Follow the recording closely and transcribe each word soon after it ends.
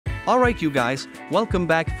Alright you guys, welcome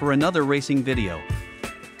back for another racing video.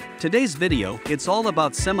 Today's video, it's all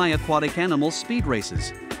about semi-aquatic animal speed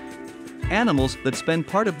races. Animals that spend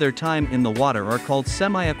part of their time in the water are called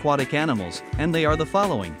semi-aquatic animals, and they are the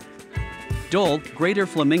following: Dhole, greater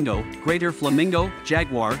flamingo,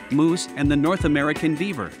 jaguar, moose, and the North American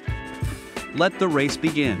beaver. Let the race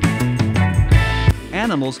begin.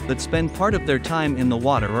 Animals that spend part of their time in the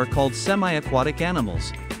water are called semi-aquatic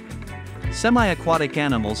animals. Semi-aquatic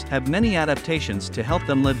animals have many adaptations to help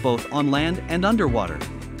them live both on land and underwater.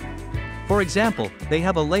 For example, they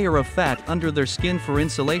have a layer of fat under their skin for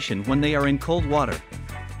insulation when they are in cold water.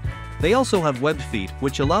 They also have webbed feet,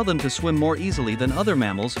 which allow them to swim more easily than other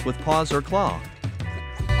mammals with paws or claw.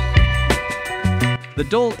 The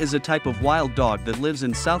dhole is a type of wild dog that lives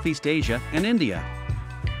in Southeast Asia and India.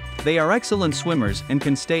 They are excellent swimmers and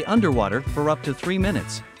can stay underwater for up to 3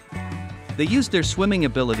 minutes. They use their swimming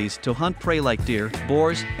abilities to hunt prey like deer,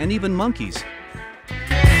 boars, and even monkeys.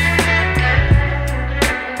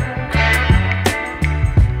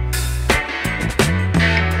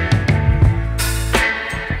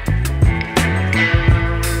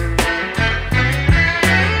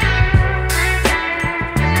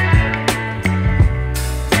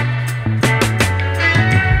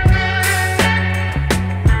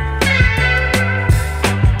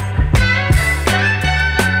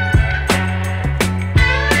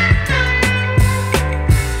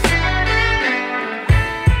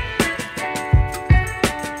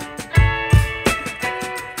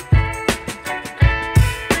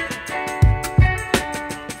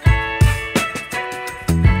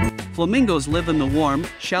 Flamingos live in the warm,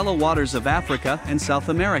 shallow waters of Africa and South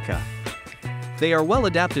America. They are well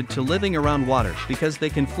adapted to living around water because they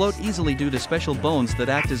can float easily due to special bones that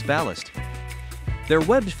act as ballast. Their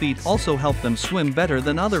webbed feet also help them swim better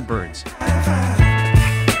than other birds.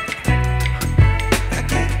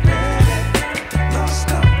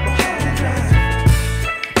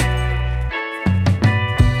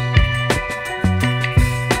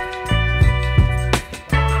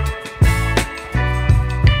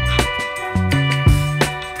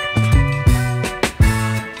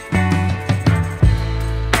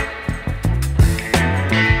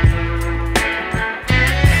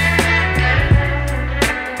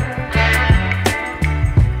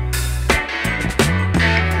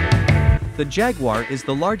 The jaguar is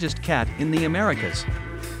the largest cat in the Americas.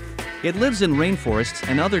 It lives in rainforests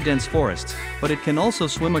and other dense forests, but it can also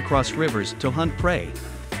swim across rivers to hunt prey.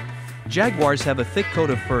 Jaguars have a thick coat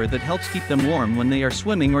of fur that helps keep them warm when they are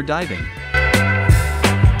swimming or diving.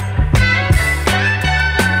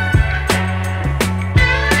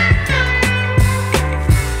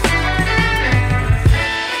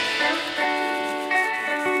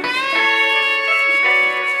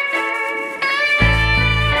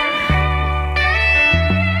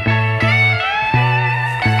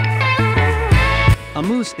 A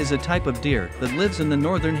moose is a type of deer that lives in the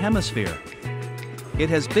northern hemisphere. It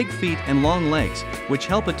has big feet and long legs, which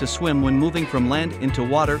help it to swim when moving from land into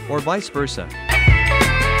water or vice versa.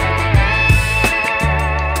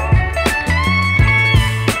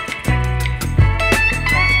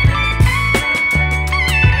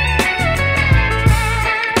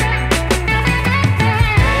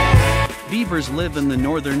 Beavers live in the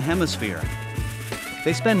northern hemisphere.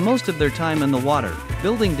 They spend most of their time in the water,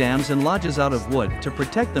 building dams and lodges out of wood to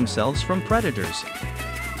protect themselves from predators.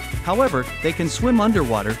 However, they can swim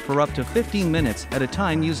underwater for up to 15 minutes at a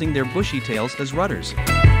time using their bushy tails as rudders.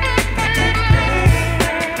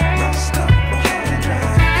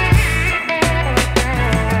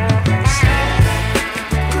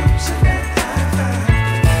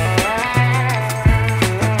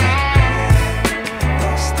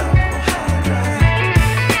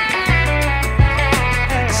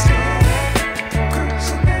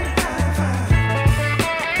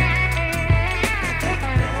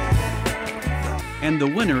 And the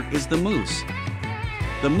winner is the moose.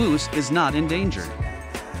 The moose is not endangered.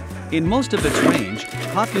 In most of its range,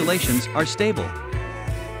 populations are stable.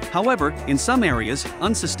 However, in some areas,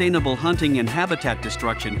 unsustainable hunting and habitat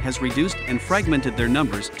destruction has reduced and fragmented their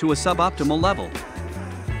numbers to a suboptimal level.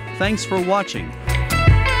 Thanks for watching.